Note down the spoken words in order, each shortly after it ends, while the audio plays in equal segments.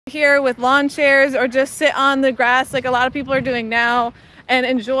here with lawn chairs or just sit on the grass like a lot of people are doing now and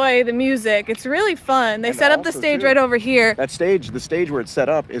enjoy the music. It's really fun. They And set up the also, stage too, right over here. That stage, the stage where it's set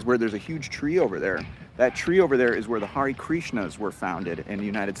up is where there's a huge tree over there. That tree over there is where the Hare Krishnas were founded in the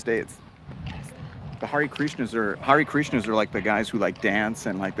United States. The Hare Krishnas are like the guys who like dance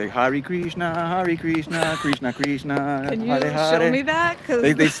and like they Hare Krishna, Krishna Krishna. Can you Hare Hare. show me that? 'Cause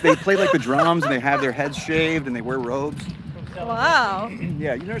They play like the drums and they have their heads shaved and they wear robes. wow.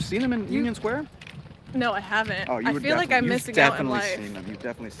 Yeah, you've never seen them in Union Square? No, I haven't. Oh, I feel like I'm missing out in life. You've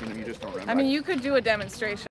definitely seen them. You just don't remember. I mean, you could do a demonstration.